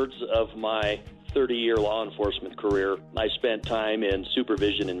 2/3 of my 30-year law enforcement career, I spent time in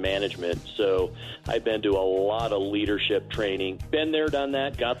supervision and management, so I've been to a lot of leadership training. Been there, done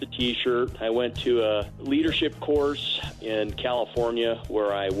that, got the T-shirt. I went to a leadership course in California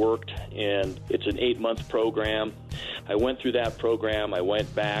where I worked, and it's an 8-month program. I went through that program. I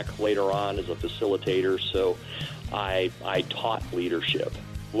went back later on as a facilitator, so I taught leadership.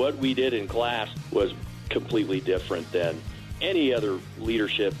 What we did in class was completely different than any other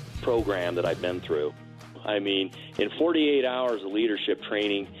leadership program that I've been through. I mean, in 48 hours of leadership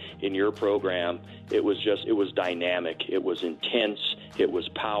training in your program, it was dynamic. It was intense. It was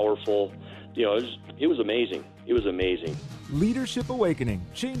powerful. You know, it was amazing. It was amazing. Leadership Awakening.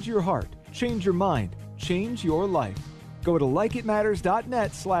 Change your heart. Change your mind. Change your life. Go to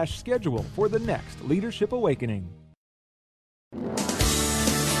likeitmatters.net/schedule for the next Leadership Awakening.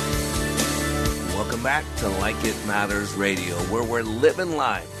 Welcome back to Like It Matters Radio, where we're living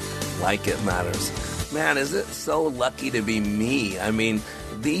life like it matters. Man, is it so lucky to be me? I mean,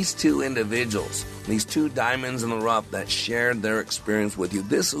 these two individuals, these two diamonds in the rough that shared their experience with you.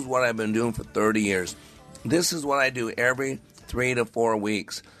 This is what I've been doing for 30 years. This is what I do every 3 to 4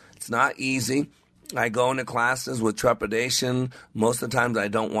 weeks. It's not easy. I go into classes with trepidation. Most of the times I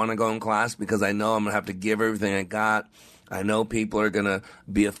don't want to go in class because I know I'm going to have to give everything I got. I know people are going to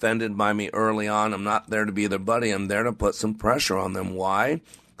be offended by me early on. I'm not there to be their buddy. I'm there to put some pressure on them. Why?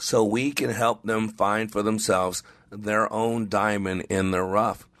 So we can help them find for themselves their own diamond in their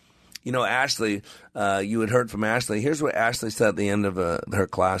rough. You know, Ashley, you had heard from Ashley. Here's what Ashley said at the end of her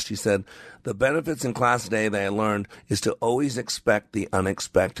class. She said, the benefits in class today that I learned is to always expect the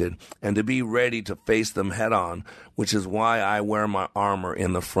unexpected and to be ready to face them head on, which is why I wear my armor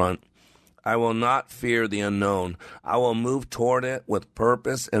in the front. I will not fear the unknown. I will move toward it with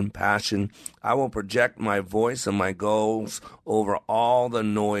purpose and passion. I will project my voice and my goals over all the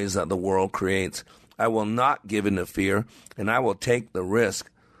noise that the world creates. I will not give in to fear, and I will take the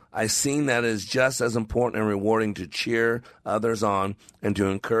risk. I've seen that it is just as important and rewarding to cheer others on and to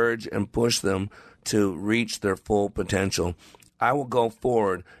encourage and push them to reach their full potential. I will go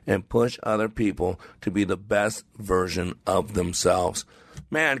forward and push other people to be the best version of themselves.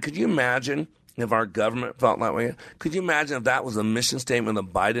 Man, could you imagine if our government felt that way? Could you imagine if that was a mission statement of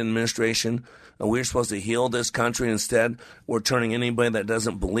the Biden administration? And we're supposed to heal this country. Instead, we're turning anybody that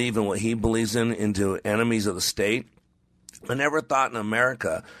doesn't believe in what he believes in into enemies of the state. I never thought in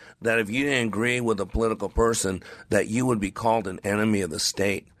America that if you didn't agree with a political person that you would be called an enemy of the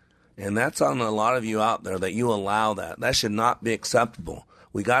state. And that's on a lot of you out there that you allow that. That should not be acceptable.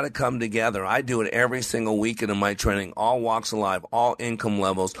 We got to come together. I do it every single weekend in my training, all walks of life, all income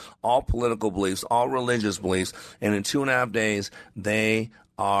levels, all political beliefs, all religious beliefs. And in 2.5 days, they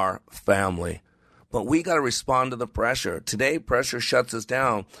are family. But we got to respond to the pressure. Today, pressure shuts us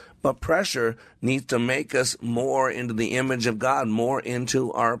down. But pressure needs to make us more into the image of God, more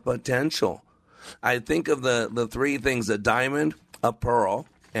into our potential. I think of the three things: a diamond, a pearl,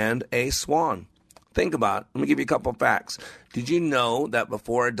 and a swan. Think about it. Let me give you a couple facts. Did you know that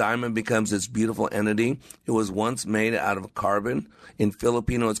before a diamond becomes this beautiful entity, it was once made out of carbon? In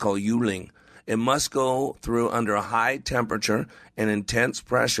Filipino, it's called uling. It must go through under a high temperature and intense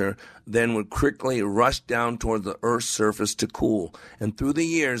pressure, then would quickly rush down toward the Earth's surface to cool. And through the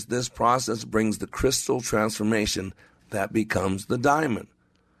years, this process brings the crystal transformation that becomes the diamond.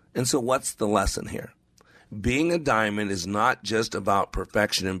 And so what's the lesson here? Being a diamond is not just about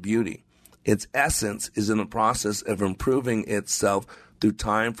perfection and beauty. Its essence is in the process of improving itself through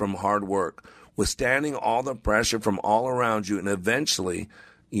time from hard work, withstanding all the pressure from all around you, and eventually,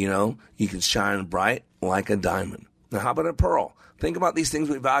 you can shine bright like a diamond. Now, how about a pearl? Think about these things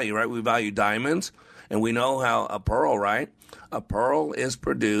we value, right? We value diamonds, and we know how a pearl, right? A pearl is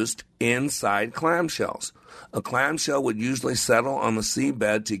produced inside clamshells. A clamshell would usually settle on the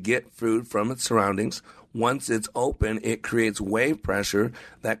seabed to get food from its surroundings. Once it's open, it creates wave pressure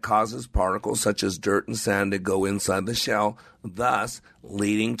that causes particles such as dirt and sand to go inside the shell, thus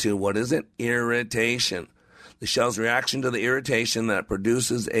leading to, irritation. The shell's reaction to the irritation that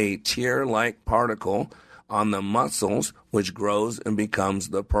produces a tear-like particle on the muscles, which grows and becomes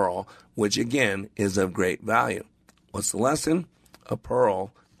the pearl, which again is of great value. What's the lesson? A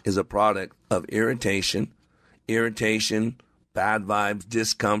pearl is a product of irritation, bad vibes,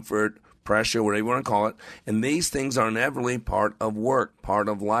 discomfort, pressure, whatever you want to call it. And these things are inevitably part of work, part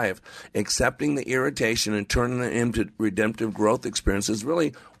of life. Accepting the irritation and turning it into redemptive growth experience is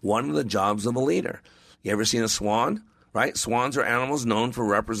really one of the jobs of a leader. You ever seen a swan? Right? Swans are animals known for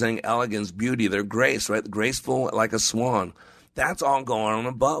representing elegance, beauty, their grace, right? Graceful like a swan. That's all going on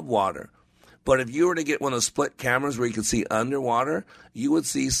above water. But if you were to get one of the split cameras where you could see underwater, you would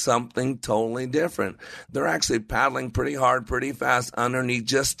see something totally different. They're actually paddling pretty hard, pretty fast underneath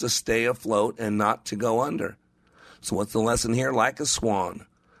just to stay afloat and not to go under. So what's the lesson here? Like a swan,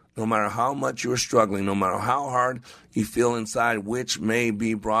 no matter how much you're struggling, no matter how hard you feel inside, which may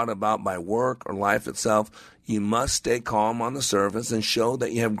be brought about by work or life itself, you must stay calm on the surface and show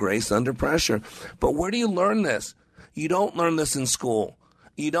that you have grace under pressure. But where do you learn this? You don't learn this in school.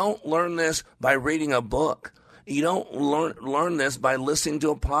 You don't learn this by reading a book. You don't learn this by listening to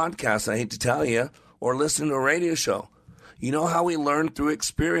a podcast, I hate to tell you, or listening to a radio show. You know how we learn? Through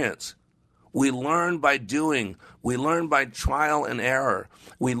experience. We learn by doing. We learn by trial and error.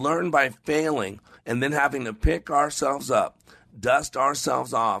 We learn by failing and then having to pick ourselves up, dust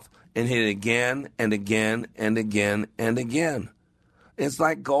ourselves off, and hit it again and again and again and again. It's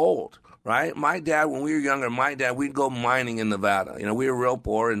like gold. Right? My dad, when we were younger, we'd go mining in Nevada. We were real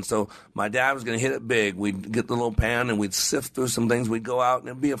poor, and so my dad was going to hit it big. We'd get the little pan, and we'd sift through some things. We'd go out, and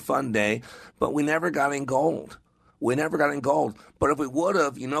it'd be a fun day, but we never got any gold. But if we would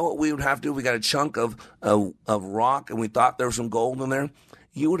have, you know what we would have to do? We got a chunk of rock, and we thought there was some gold in there.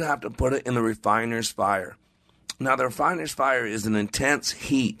 You would have to put it in the refiner's fire. Now, the refiner's fire is an intense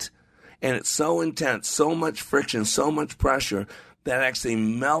heat, and it's so intense, so much friction, so much pressure, that actually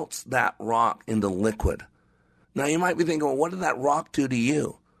melts that rock into liquid. Now, you might be thinking, well, what did that rock do to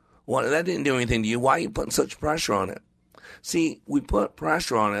you? Well, that didn't do anything to you. Why are you putting such pressure on it? See, we put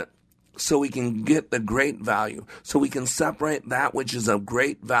pressure on it so we can get the great value, so we can separate that which is of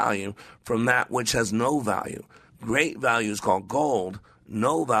great value from that which has no value. Great value is called gold.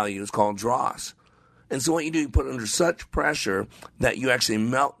 No value is called dross. And so what you do, you put it under such pressure that you actually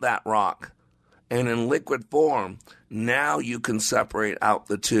melt that rock. And in liquid form, now you can separate out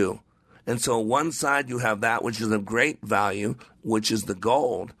the two. And so one side you have that which is of great value, which is the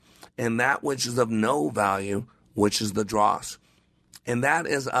gold, and that which is of no value, which is the dross. And that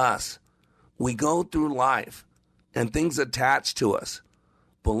is us. We go through life and things attach to us.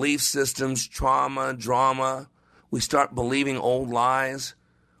 Belief systems, trauma, drama. We start believing old lies.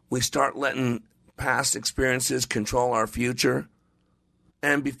 We start letting past experiences control our future.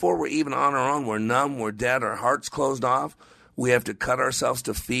 And before we're even on our own, we're numb, we're dead, our heart's closed off. We have to cut ourselves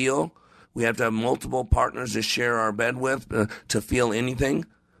to feel. We have to have multiple partners to share our bed with to feel anything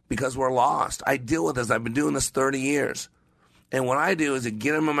because we're lost. I deal with this. I've been doing this 30 years. And what I do is I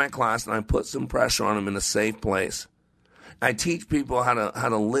get them in my class and I put some pressure on them in a safe place. I teach people how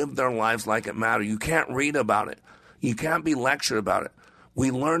to live their lives like it matters. You can't read about it. You can't be lectured about it.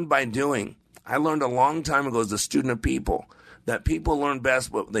 We learn by doing. I learned a long time ago as a student of people that people learn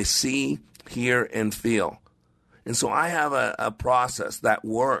best what they see, hear, and feel. And so I have a process that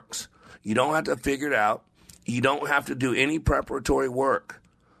works. You don't have to figure it out. You don't have to do any preparatory work.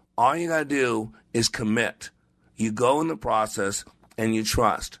 All you got to do is commit. You go in the process and you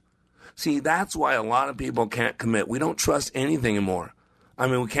trust. See, that's why a lot of people can't commit. We don't trust anything anymore. I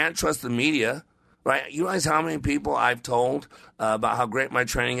mean, we can't trust the media, right? You realize how many people I've told about how great my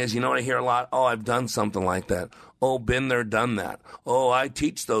training is? You know what I hear a lot? Oh, I've done something like that. Oh, been there, done that. Oh, I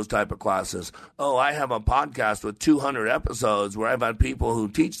teach those type of classes. Oh, I have a podcast with 200 episodes where I've had people who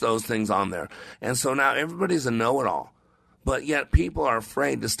teach those things on there. And so now everybody's a know-it-all. But yet people are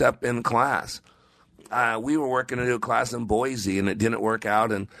afraid to step in class. We were working to do a class in Boise, and it didn't work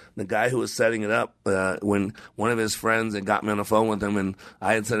out. And the guy who was setting it up, when one of his friends had got me on the phone with him, and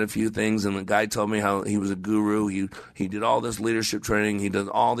I had said a few things, and the guy told me how he was a guru. He did all this leadership training. He does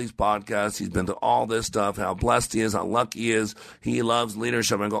all these podcasts. He's been through all this stuff, how blessed he is, how lucky he is. He loves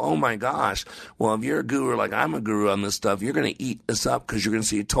leadership. I go, oh, my gosh. Well, if you're a guru like I'm a guru on this stuff, you're going to eat this up because you're going to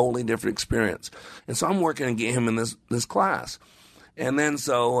see a totally different experience. And so I'm working to get him in this class. And then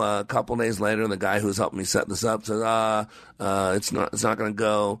so a couple days later, the guy who's helping me set this up says, it's not going to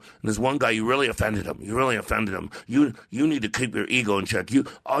go. And there's one guy, you really offended him. You need to keep your ego in check.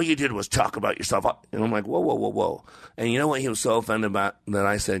 All you did was talk about yourself. And I'm like, whoa. And you know what he was so offended about? That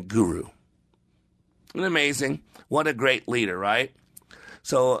I said guru. Isn't it amazing? What a great leader, right?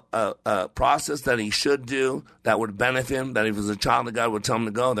 So a process that he should do that would benefit him, that if he was a child of God would tell him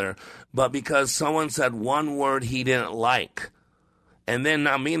to go there. But because someone said one word he didn't like, and then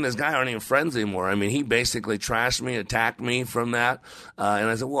now me and this guy aren't even friends anymore. I mean, he basically trashed me, attacked me from that. And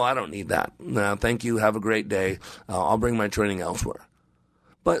I said, well, I don't need that. No, thank you. Have a great day. I'll bring my training elsewhere.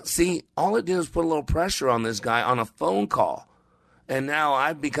 But see, all it did was put a little pressure on this guy on a phone call. And now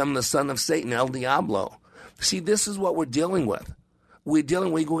I've become the son of Satan, El Diablo. See, this is what we're dealing with. We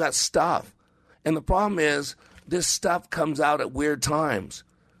got stuff. And the problem is this stuff comes out at weird times.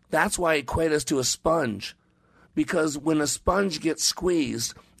 That's why I equate us to a sponge. Because when a sponge gets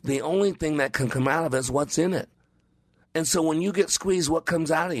squeezed, the only thing that can come out of it is what's in it. And so when you get squeezed, what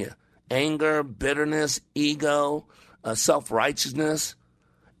comes out of you? Anger, bitterness, ego, self-righteousness.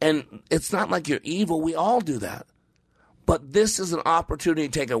 And it's not like you're evil. We all do that. But this is an opportunity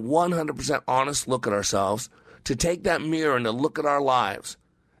to take a 100% honest look at ourselves, to take that mirror and to look at our lives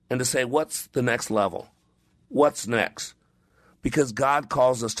and to say, what's the next level? What's next? Because God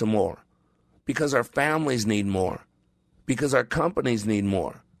calls us to more. Because our families need more. Because our companies need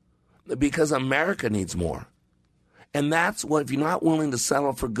more. Because America needs more. And that's what, if you're not willing to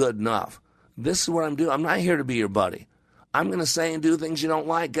settle for good enough, this is what I'm doing. I'm not here to be your buddy. I'm going to say and do things you don't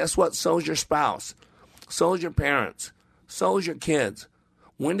like. Guess what? So is your spouse. So is your parents. So is your kids.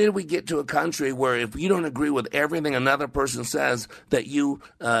 When did we get to a country where if you don't agree with everything another person says, that you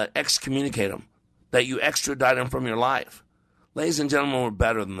excommunicate them, that you extradite them from your life? Ladies and gentlemen, we're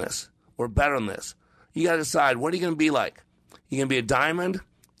better than this. We're better than this. You got to decide, what are you going to be like? You going to be a diamond?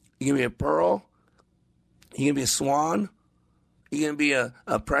 You going to be a pearl? You going to be a swan? You going to be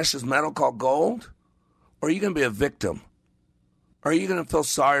a precious metal called gold? Or are you going to be a victim? Or are you going to feel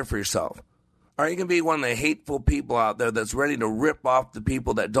sorry for yourself? Or are you going to be one of the hateful people out there that's ready to rip off the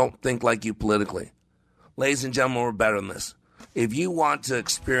people that don't think like you politically? Ladies and gentlemen, we're better than this. If you want to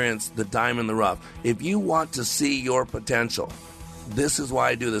experience the diamond in the rough, if you want to see your potential, this is why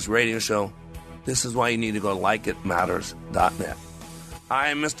I do this radio show. This is why you need to go to likeitmatters.net. I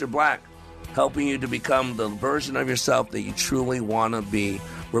am Mr. Black, helping you to become the version of yourself that you truly want to be,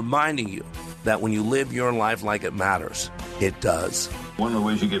 reminding you that when you live your life like it matters, it does. One of the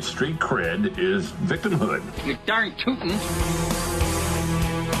ways you get street cred is victimhood. You darn tootin'.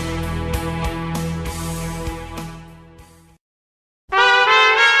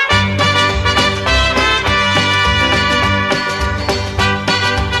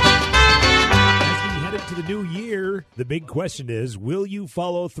 The big question is, will you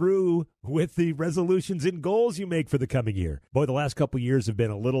follow through with the resolutions and goals you make for the coming year? Boy, the last couple of years have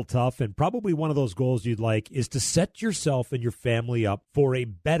been a little tough, and probably one of those goals you'd like is to set yourself and your family up for a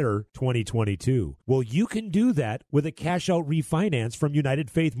better 2022. Well, you can do that with a cash-out refinance from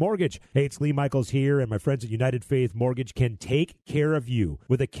United Faith Mortgage. Hey, it's Lee Michaels here, and my friends at United Faith Mortgage can take care of you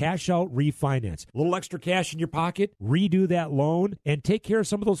with a cash-out refinance. A little extra cash in your pocket, redo that loan, and take care of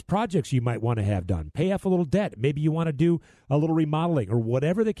some of those projects you might want to have done. Pay off a little debt. Maybe you want to do a little remodeling, or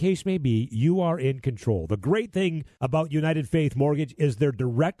whatever the case may be, you are in control. The great thing about United Faith Mortgage is their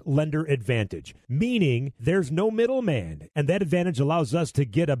direct lender advantage, meaning there's no middleman, and that advantage allows us to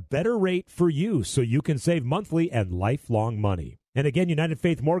get a better rate for you so you can save monthly and lifelong money. And again, United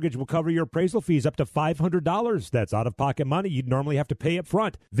Faith Mortgage will cover your appraisal fees up to $500. That's out-of-pocket money you'd normally have to pay up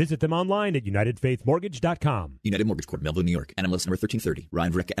front. Visit them online at UnitedFaithMortgage.com. United Mortgage Corp, Melville, New York. NMLS number 1330.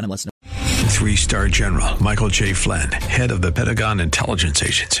 Ryan Rick, NMLS number... 3-star General Michael J. Flynn, head of the Pentagon Intelligence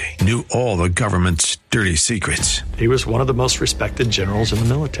Agency, knew all the government's dirty secrets. He was one of the most respected generals in the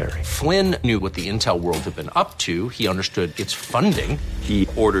military. Flynn knew what the intel world had been up to. He understood its funding. He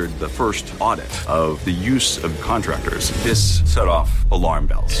ordered the first audit of the use of contractors. This set off alarm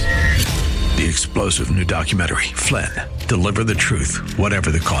bells. The explosive new documentary, Flynn, Deliver the Truth, Whatever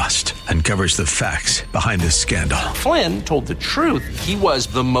the Cost, uncovers the facts behind this scandal. Flynn told the truth. He was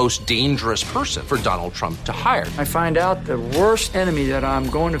the most dangerous person for Donald Trump to hire. I find out the worst enemy that I'm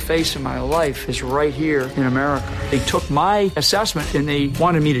going to face in my life is right here in America. They took my assessment and they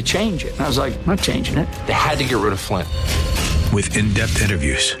wanted me to change it. And I was like, I'm not changing it. They had to get rid of Flynn. With in-depth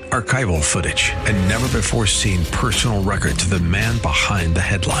interviews, archival footage, and never-before-seen personal records of the man behind the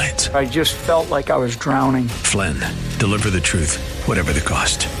headlines. I just felt like I was drowning. Flynn, Deliver the Truth, Whatever the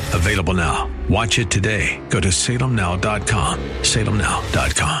Cost. Available now. Watch it today. Go to salemnow.com.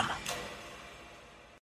 salemnow.com.